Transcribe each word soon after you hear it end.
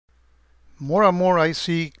more and more I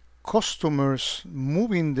see customers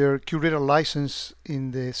moving their curator license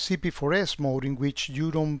in the CP4S mode, in which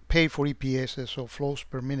you don't pay for EPSs or flows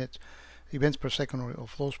per minute, events per second or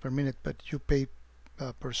flows per minute, but you pay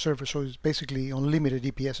per server. So it's basically unlimited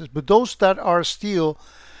EPSs. But those that are still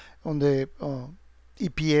on the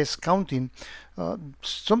EPS counting,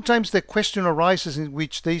 sometimes the question arises in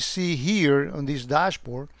which they see here on this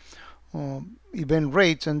dashboard event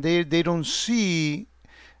rates, and they don't see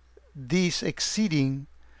these exceeding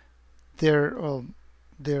their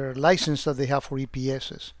license that they have for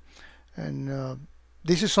EPSs. And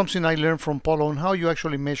this is something I learned from Paulo on how you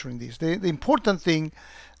actually measuring this. The important thing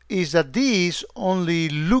is that this only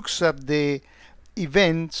looks at the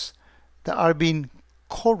events that are being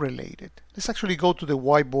correlated. Let's actually go to the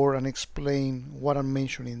whiteboard and explain what I'm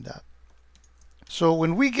mentioning that. So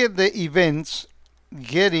when we get the events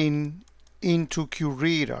getting into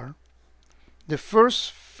curator, the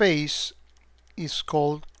first phase is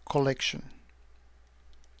called collection.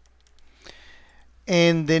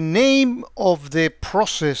 And the name of the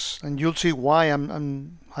process, and you'll see why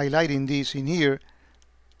I'm highlighting this in here,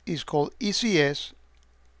 is called ECS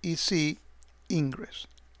EC ingress.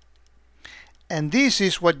 And this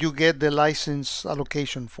is what you get the license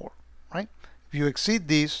allocation for, right? If you exceed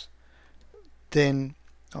this, then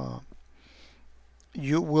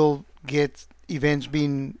you will get events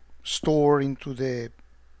being stored into the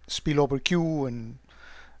spillover queue, and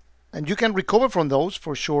you can recover from those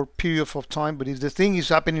for a short period of time. But if the thing is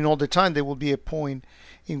happening all the time, there will be a point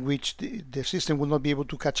in which the system will not be able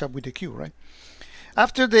to catch up with the queue, right?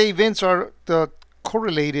 After the events are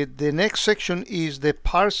correlated, the next section is the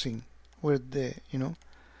parsing, where the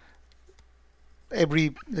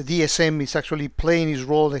every DSM is actually playing its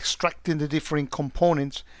role, extracting the different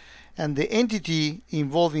components, and the entity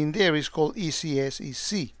involved in there is called ECS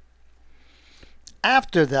EC.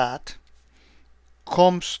 After that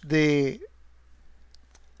comes the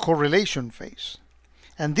correlation phase,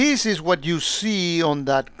 and this is what you see on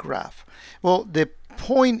that graph. Well, the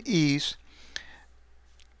point is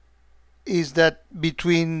that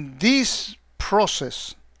between this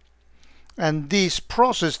process and this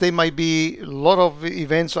process, there might be a lot of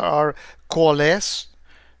events are coalesced,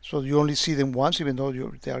 so you only see them once, even though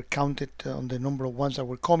they are counted on the number of ones that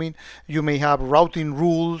were coming. You may have routing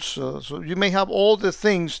rules, so you may have all the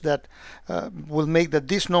things that will make that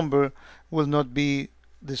this number will not be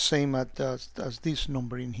the same as this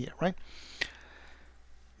number in here, right?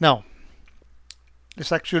 Now,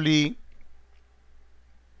 let's actually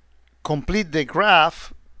complete the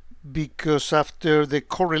graph, because after the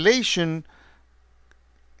correlation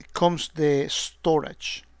comes the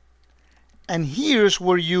storage. And here's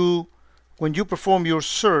where when you perform your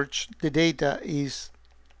search, the data is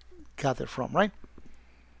gathered from, right?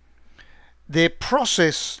 The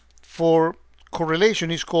process for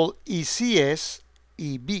correlation is called ECS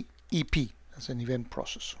EP. That's an event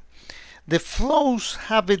processor. The flows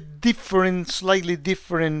have a slightly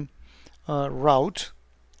different route,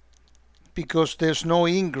 because there's no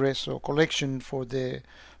ingress or collection for the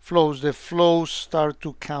flows. The flows start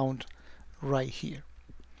to count right here.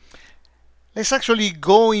 Let's actually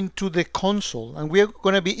go into the console, and we are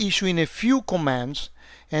going to be issuing a few commands,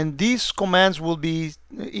 and these commands will be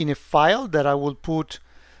in a file that I will put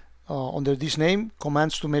under this name,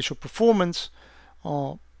 commands to measure performance,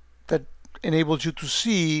 that enables you to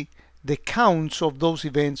see the counts of those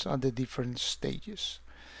events at the different stages.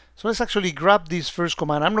 So let's actually grab this first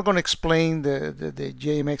command. I'm not going to explain the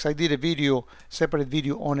JMX. I did a separate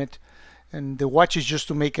video on it, and the watch is just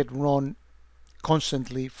to make it run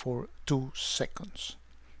constantly for 2 seconds.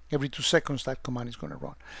 Every 2 seconds that command is going to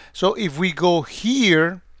run. So if we go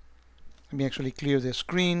here, let me actually clear the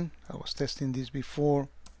screen. I was testing this before.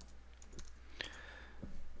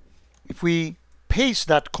 If we paste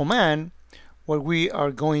that command, what we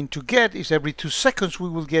are going to get is every 2 seconds we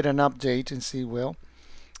will get an update and see, well,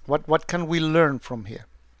 what can we learn from here?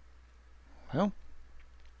 Well,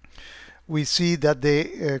 we see that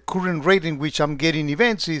the current rate in which I'm getting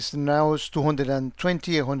events is now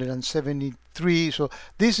 220, 173. So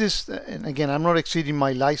this is, and again, I'm not exceeding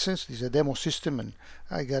my license. This is a demo system, and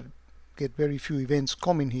I get very few events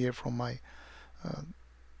coming here from my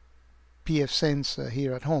pfSense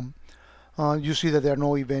here at home. You see that there are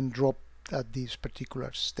no event drop at this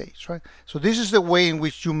particular stage, right? So this is the way in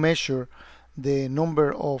which you measure the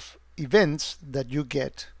number of events that you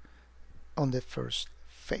get on the first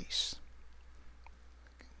phase.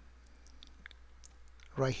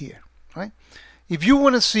 Right here, right? If you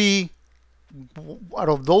want to see out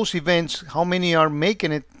of those events how many are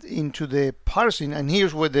making it into the parsing, and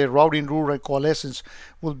here's where the routing rule and coalescence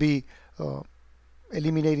will be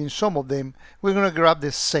eliminating some of them, we're going to grab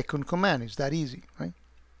the second command. It's that easy, right?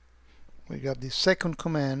 We grab the second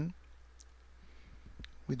command.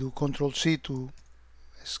 We do Control C to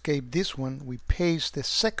escape this one. We paste the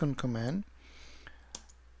second command.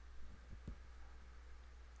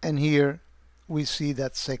 And here we see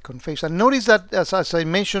that second phase. And notice that as I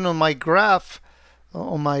mentioned on my graph,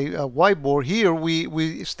 on my whiteboard here,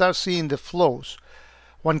 we start seeing the flows.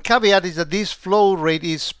 One caveat is that this flow rate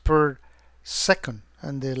is per second,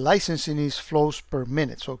 and the licensing is flows per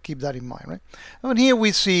minute, so keep that in mind, right? And here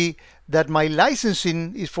we see that my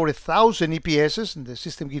licensing is for 1,000 EPSs, and the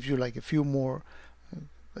system gives you like a few more,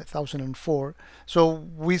 1,004. So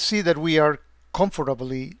we see that we are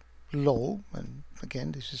comfortably low, and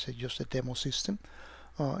again, this is just a demo system.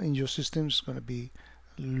 In your system, it's going to be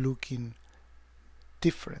looking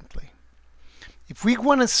differently. If we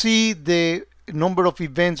want to see the number of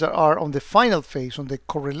events that are on the final phase, on the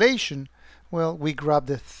correlation, well, we grab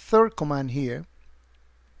the third command here.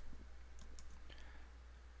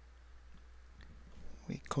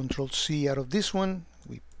 We Control C out of this one,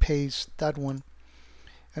 we paste that one,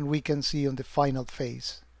 and we can see on the final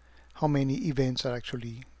phase how many events are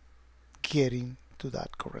actually getting to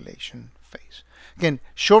that correlation phase. Again,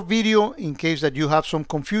 short video in case that you have some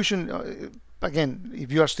confusion. Again,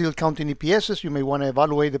 if you are still counting EPSs, you may want to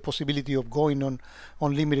evaluate the possibility of going on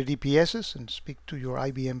unlimited EPSs and speak to your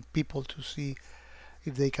IBM people to see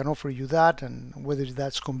if they can offer you that and whether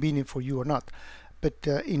that's convenient for you or not. But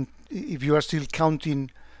if you are still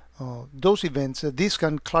counting those events, this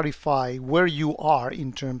can clarify where you are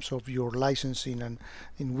in terms of your licensing and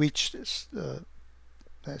in which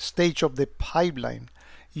stage of the pipeline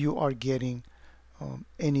you are getting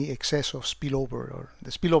any excess of spillover, or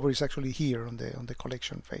the spillover is actually here on the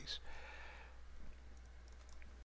collection phase.